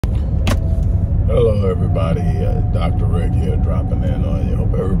Hello everybody, Dr. Rick here dropping in on you.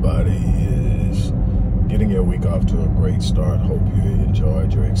 Hope everybody is getting your week off to a great start. Hope you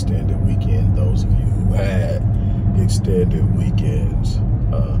enjoyed your extended weekend. Those of you who had extended weekends,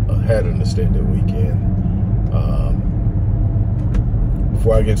 had an extended weekend.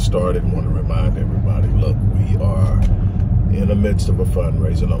 Before I get started, I want to remind everybody, look, we are in the midst of a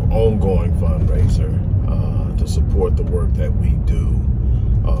fundraiser, an ongoing fundraiser to support the work that we do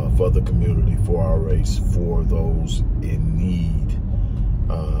for the community, for our race, for those in need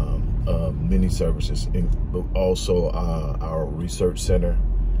of many services. But also our research center,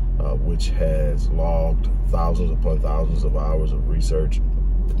 which has logged thousands upon thousands of hours of research.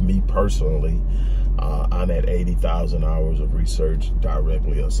 Me personally, I'm at 80,000 hours of research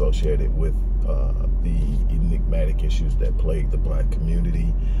directly associated with the enigmatic issues that plague the Black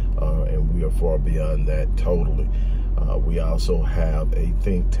community, and we are far beyond that totally. We also have a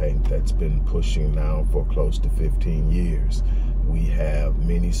think tank that's been pushing now for close to 15 years. We have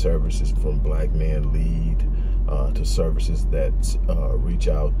many services from Black Men Lead to services that reach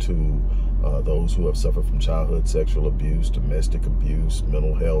out to those who have suffered from childhood sexual abuse, domestic abuse,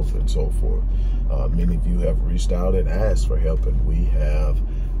 mental health, and so forth. Many of you have reached out and asked for help, and we have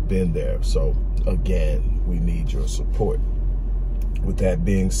been there. So again, we need your support. With that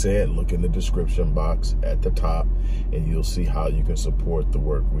being said, look in the description box at the top and you'll see how you can support the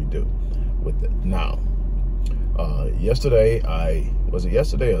work we do with it. Now, yesterday, was it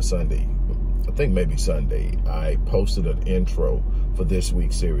yesterday or Sunday? I think maybe Sunday, I posted an intro for this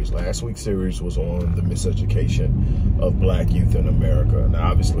week's series. Last week's series was on the miseducation of Black youth in America. Now,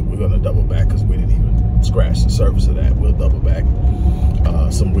 obviously, we're going to double back because we didn't even scratch the surface of that. We'll double back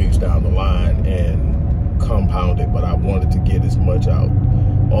some weeks down the line and compound it, but I wanted to get as much out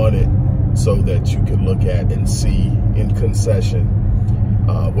on it so that you can look at and see in concession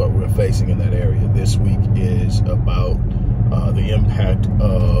what we're facing in that area. This week is about the impact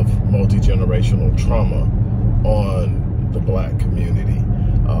of multi-generational trauma on the Black community.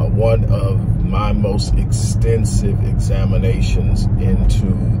 One of my most extensive examinations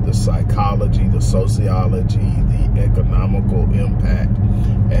into the psychology, the sociology, the economical impact,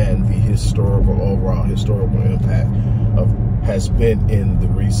 and the overall historical impact has been in the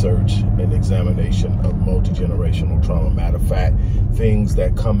research and examination of multi-generational trauma. Matter of fact, things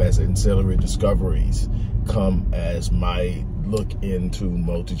that come as ancillary discoveries come as my look into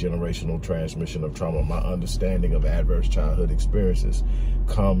multi-generational transmission of trauma. My understanding of adverse childhood experiences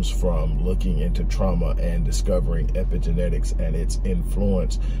comes from looking into trauma and discovering epigenetics and its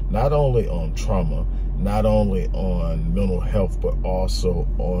influence, not only on trauma, not only on mental health, but also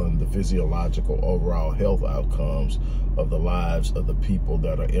on the physiological overall health outcomes of the lives of the people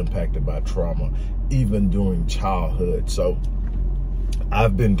that are impacted by trauma, even during childhood. So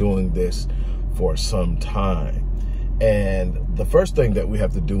I've been doing this for some time. And the first thing that we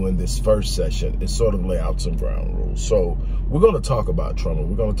have to do in this first session is sort of lay out some ground rules. So we're going to talk about trauma.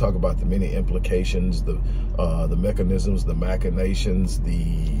 We're going to talk about the many implications, the mechanisms, the machinations,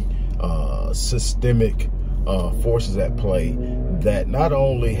 the systemic forces at play that not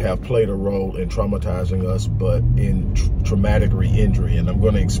only have played a role in traumatizing us, but in traumatic re-injury. And I'm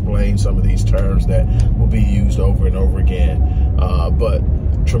going to explain some of these terms that will be used over and over again. But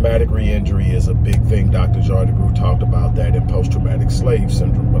traumatic re-injury is a big thing. Dr. Ph.D. talked about that in post-traumatic slave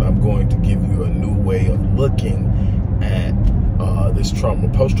syndrome, but I'm going to give you a new way of looking at this trauma.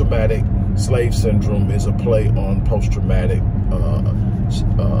 Post-traumatic slave syndrome is a play on post-traumatic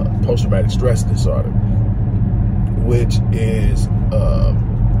stress disorder, which is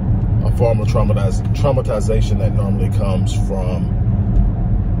a form of traumatization that normally comes from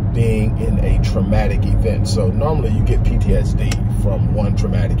being in a traumatic event. So normally you get PTSD from one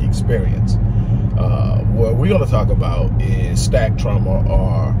traumatic experience. What we're going to talk about is stacked trauma,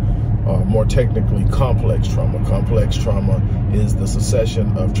 or more technically complex trauma. Complex trauma is the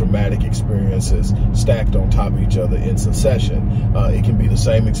succession of traumatic experiences stacked on top of each other in succession. It can be the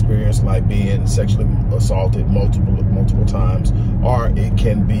same experience, like being sexually assaulted multiple times, or it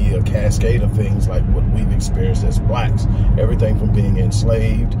can be a cascade of things like what we've experienced as Blacks. Everything from being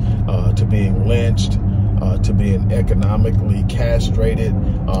enslaved to being lynched, to being economically castrated,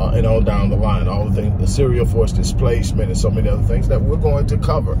 and on down the line. All the things, the serial forced displacement, and so many other things that we're going to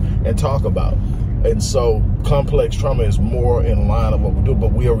cover and talk about. And so complex trauma is more in line of what we do,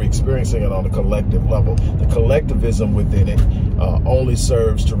 but we are experiencing it on a collective level. The collectivism within it only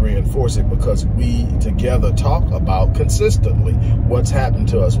serves to reinforce it, because we together talk about consistently what's happened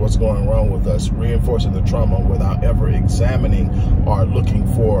to us, what's going wrong with us, reinforcing the trauma without ever examining or looking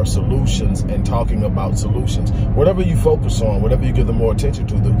for solutions and talking about solutions. Whatever you focus on, whatever you give the more attention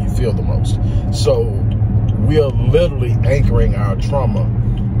to, that you feel the most. So we are literally anchoring our trauma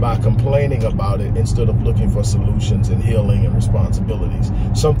by complaining about it instead of looking for solutions and healing and responsibilities.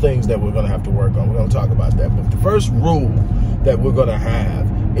 Some things that we're going to have to work on. We're going to talk about that. But the first rule that we're going to have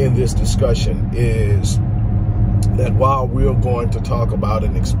in this discussion is that while we're going to talk about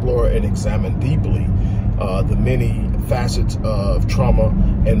and explore and examine deeply the many facets of trauma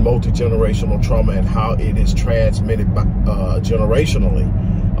and multi-generational trauma and how it is transmitted by, generationally,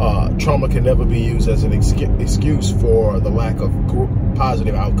 trauma can never be used as an excuse for the lack of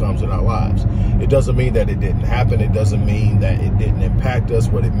positive outcomes in our lives. It doesn't mean that it didn't happen. It doesn't mean that it didn't impact us.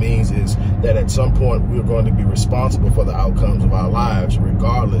 What it means is that at some point we're going to be responsible for the outcomes of our lives,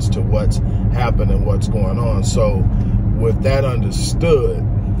 regardless to what's happened and what's going on. So with that understood,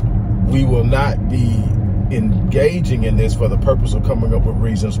 we will not be engaging in this for the purpose of coming up with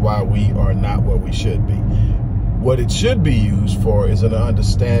reasons why we are not where we should be. What it should be used for is an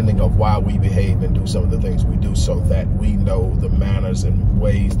understanding of why we behave and do some of the things we do, so that we know the manners and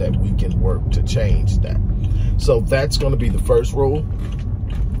ways that we can work to change that. So that's going to be the first rule.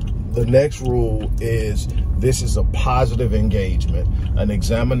 The next rule is this is a positive engagement, an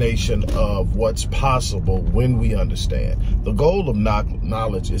examination of what's possible when we understand. The goal of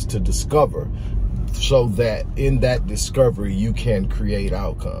knowledge is to discover, so that in that discovery you can create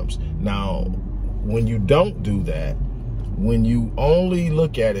outcomes. Now, when you don't do that, when you only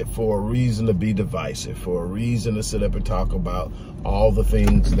look at it for a reason to be divisive, for a reason to sit up and talk about all the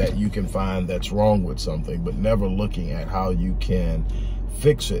things that you can find that's wrong with something, but never looking at how you can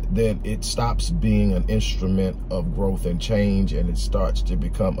fix it, then it stops being an instrument of growth and change, and it starts to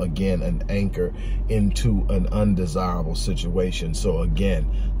become, again, an anchor into an undesirable situation. So again,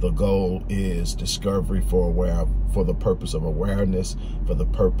 the goal is discovery for the purpose of awareness, for the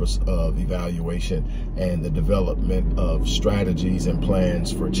purpose of evaluation, and the development of strategies and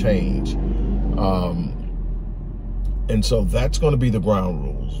plans for change. And so that's going to be the ground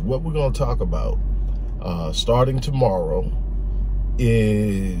rules. What we're going to talk about starting tomorrow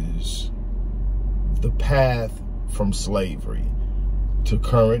is the path from slavery to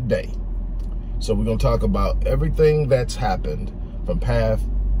current day. So we're going to talk about everything that's happened from path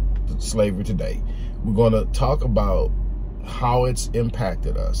to slavery today. We're going to talk about how it's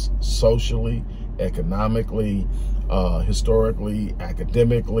impacted us socially, economically, historically,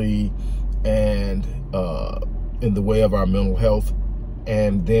 academically, and in the way of our mental health.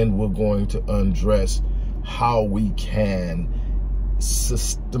 And then we're going to address how we can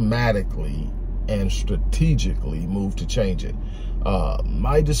systematically and strategically move to change it.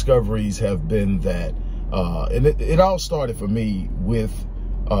 My discoveries have been that, and it all started for me with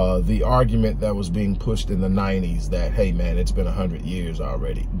the argument that was being pushed in the 90s that, hey man, it's been 100 years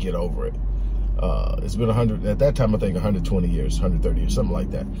already, get over it. It's been 100, at that time I think 120 years, 130 years, something like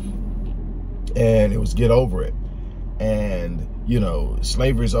that. And it was get over it. And, you know,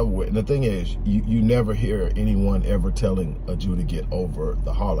 slavery's over with. And the thing is, you never hear anyone ever telling a Jew to get over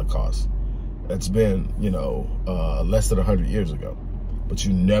the Holocaust. That's been, you know, less than 100 years ago. But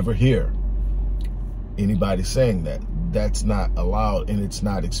you never hear anybody saying that. That's not allowed, and it's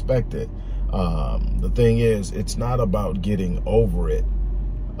not expected. The thing is, it's not about getting over it.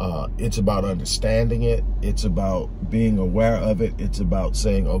 It's about understanding it. It's about being aware of it. It's about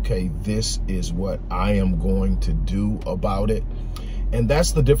saying, okay, this is what I am going to do about it. And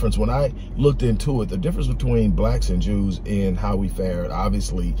that's the difference. When I looked into it, the difference between blacks and Jews in how we fared,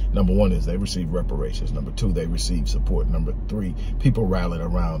 obviously, number one is they received reparations. Number two, they received support. Number three, people rallied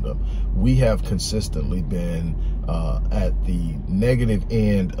around them. We have consistently been at the negative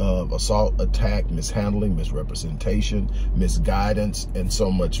end of assault, attack, mishandling, misrepresentation, misguidance, and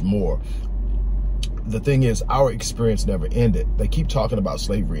so much more. The thing is, our experience never ended. They keep talking about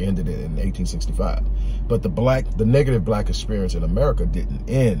slavery ended in 1865. But the negative black experience in America didn't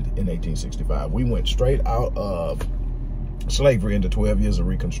end in 1865. We went straight out of slavery into 12 years of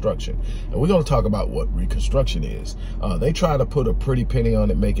Reconstruction. And we're going to talk about what Reconstruction is. They try to put a pretty penny on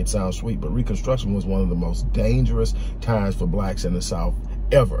it, make it sound sweet, but Reconstruction was one of the most dangerous times for blacks in the South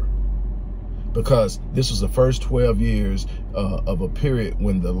ever. Because this was the first 12 years of a period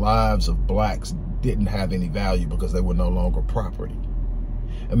when the lives of blacks didn't have any value because they were no longer property.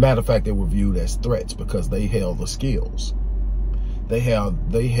 As a matter of fact, they were viewed as threats because they held the skills. They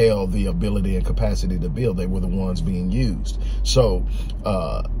held the ability and capacity to build. They were the ones being used. So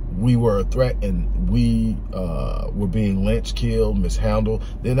we were a threat, and we were being lynched, killed, mishandled.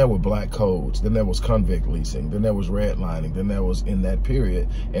 Then there were black codes. Then there was convict leasing. Then there was redlining. Then there was, in that period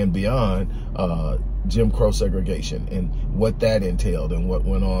and beyond, Jim Crow segregation and what that entailed and what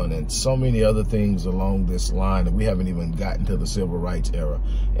went on, and so many other things along this line. And we haven't even gotten to the civil rights era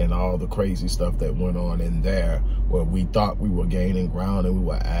and all the crazy stuff that went on in there, where we thought we were gaining ground and we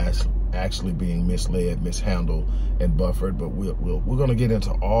were actually being misled, mishandled, and buffered. But we're going to get into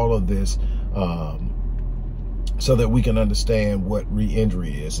all of this so that we can understand what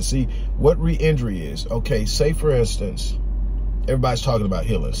re-injury is. To see what re-injury is, okay, say for instance, everybody's talking about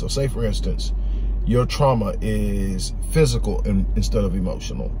healing. So say for instance, your trauma is physical instead of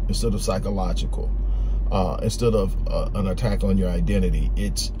emotional, instead of psychological, instead of an attack on your identity.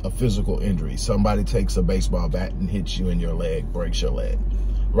 It's a physical injury. Somebody takes a baseball bat and hits you in your leg, breaks your leg,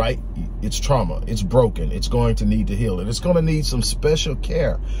 right? It's trauma. It's broken. It's going to need to heal. And it's going to need some special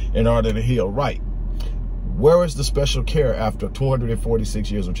care in order to heal, right? Where is the special care after 246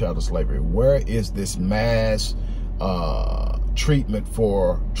 years of chattel slavery? Where is this mass treatment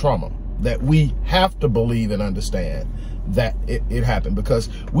for trauma that we have to believe and understand that it happened? Because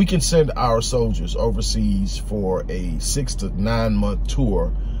we can send our soldiers overseas for a 6 to 9 month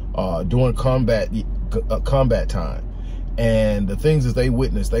tour during combat time. And the things that they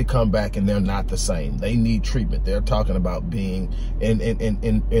witness, they come back and they're not the same. They need treatment. They're talking about being,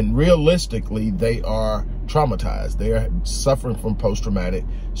 and realistically, they are traumatized. They are suffering from post-traumatic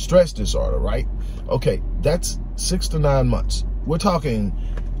stress disorder, right? Okay, that's 6 to 9 months. We're talking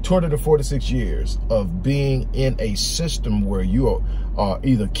 246 years of being in a system where you are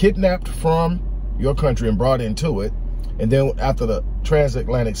either kidnapped from your country and brought into it, and then after the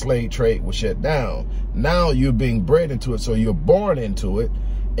transatlantic slave trade was shut down, now you're being bred into it, so you're born into it,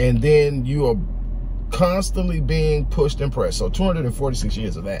 and then you are constantly being pushed and pressed. So 246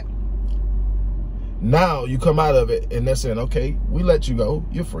 years of that. Now you come out of it and they're saying, okay, we let you go,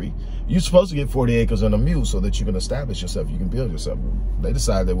 you're free. You're supposed to get 40 acres and a mule so that you can establish yourself, you can build yourself. They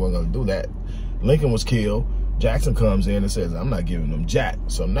decided they weren't going to do that. Lincoln was killed. Jackson comes in and says, I'm not giving them jack.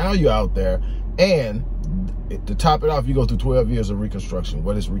 So now you're out there, and to top it off, you go through 12 years of Reconstruction.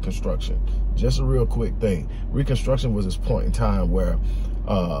 What is Reconstruction? Just a real quick thing. Reconstruction was this point in time where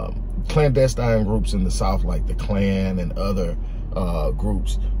clandestine groups in the South, like the Klan and other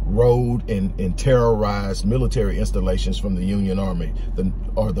groups, rode and terrorized military installations from the Union Army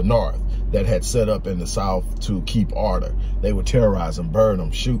or the North that had set up in the South to keep order. They would terrorize them, burn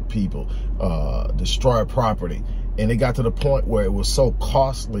them, shoot people, destroy property. And it got to the point where it was so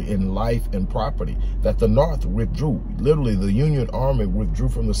costly in life and property that the North withdrew. Literally, the Union Army withdrew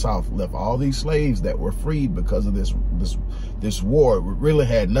from the South, left all these slaves that were freed because of this war. It really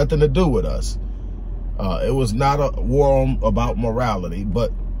had nothing to do with us. It was not a war about morality,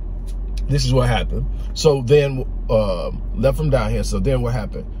 but this is what happened. So then, left them down here. So then what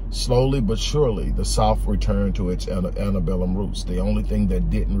happened? Slowly but surely, the South returned to its antebellum roots. The only thing that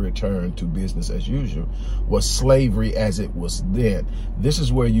didn't return to business as usual was slavery as it was then. This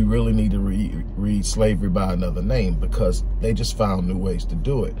is where you really need to read slavery by another name, because they just found new ways to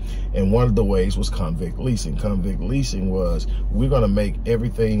do it. And one of the ways was convict leasing. Convict leasing was, we're going to make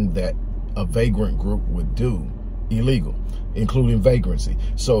everything that a vagrant group would do illegal, including vagrancy.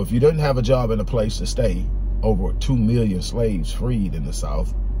 So if you didn't have a job and a place to stay, over 2 million slaves freed in the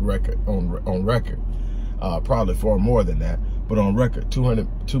South, on record, probably far more than that, but on record,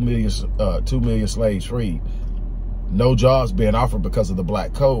 2 million slaves freed. No jobs being offered because of the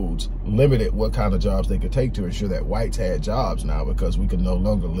black codes limited what kind of jobs they could take to ensure that whites had jobs now, because we can no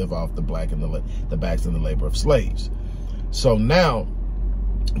longer live off the black and the backs and the labor of slaves. So now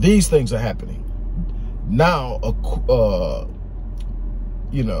these things are happening. Now,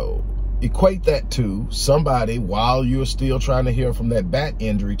 you know, equate that to somebody, while you're still trying to heal from that back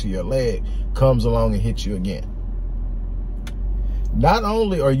injury to your leg, comes along and hits you again. Not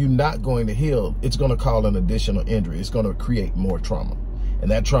only are you not going to heal, it's going to cause an additional injury. It's going to create more trauma. And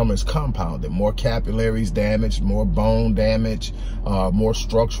that trauma is compounded. More capillaries damaged, more bone damage, more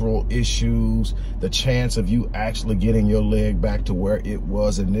structural issues. The chance of you actually getting your leg back to where it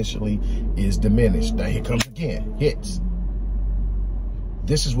was initially is diminished. Now here comes again, hits.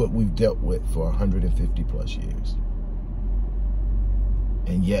 This is what we've dealt with for 150 plus years.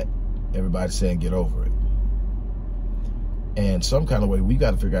 And yet, everybody's saying get over it. And some kind of way, we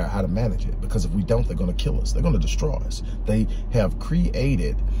got to figure out how to manage it. Because if we don't, they're going to kill us. They're going to destroy us. They have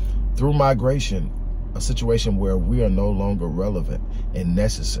created, through migration, a situation where we are no longer relevant and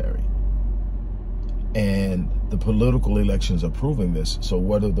necessary. And the political elections are proving this. So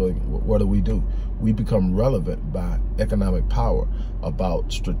what do we do? We become relevant by economic power,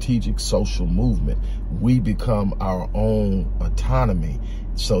 about strategic social movement. We become our own autonomy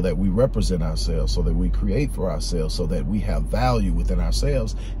so that we represent ourselves, so that we create for ourselves, so that we have value within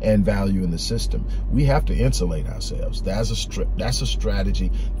ourselves and value in the system. We have to insulate ourselves. That's a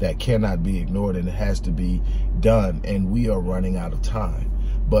strategy that cannot be ignored, and it has to be done, and we are running out of time.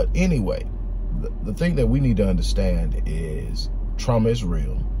 But anyway, the thing that we need to understand is trauma is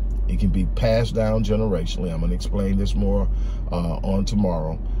real. It can be passed down generationally. I'm going to explain this more on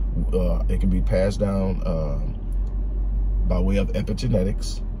tomorrow. It can be passed down by way of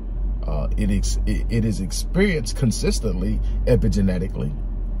epigenetics. It is experienced consistently epigenetically.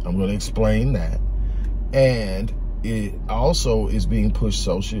 I'm going to explain that. And it also is being pushed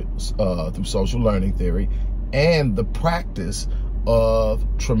through social learning theory and the practice of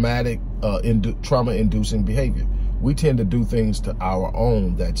trauma-inducing behavior. We tend to do things to our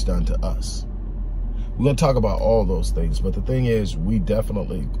own that's done to us. We're going to talk about all those things, but the thing is, we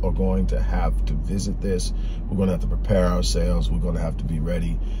definitely are going to have to visit this. We're going to have to prepare ourselves. We're going to have to be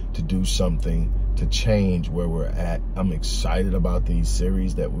ready to do something to change where we're at. I'm excited about these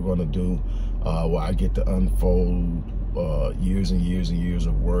series that we're going to do, where I get to unfold years and years and years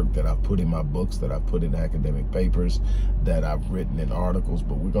of work that I've put in my books, that I've put in academic papers, that I've written in articles.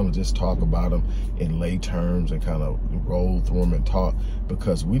 But we're going to just talk about them in lay terms and kind of roll through them and talk,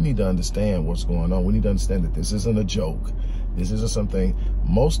 because we need to understand what's going on. We need to understand that this isn't a joke. This isn't something.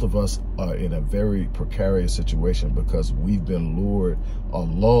 Most of us are in a very precarious situation because we've been lured or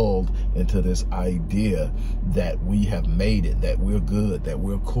lulled into this idea that we have made it, that we're good, that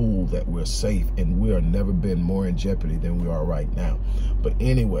we're cool, that we're safe, and we are never been more in jeopardy than we are right now. But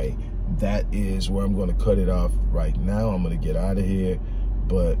anyway, that is where I'm going to cut it off right now. I'm going to get out of here.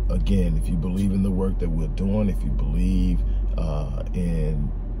 But again, if you believe in the work that we're doing, if you believe in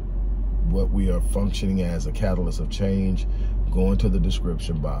what we are functioning as a catalyst of change, go into the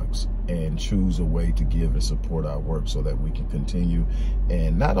description box and choose a way to give and support our work so that we can continue,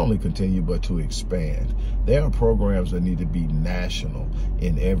 and not only continue, but to expand. There are programs that need to be national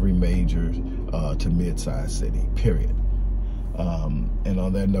in every major to mid-sized city, period. And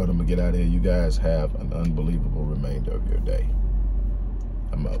on that note, I'm going to get out of here. You guys have an unbelievable remainder of your day.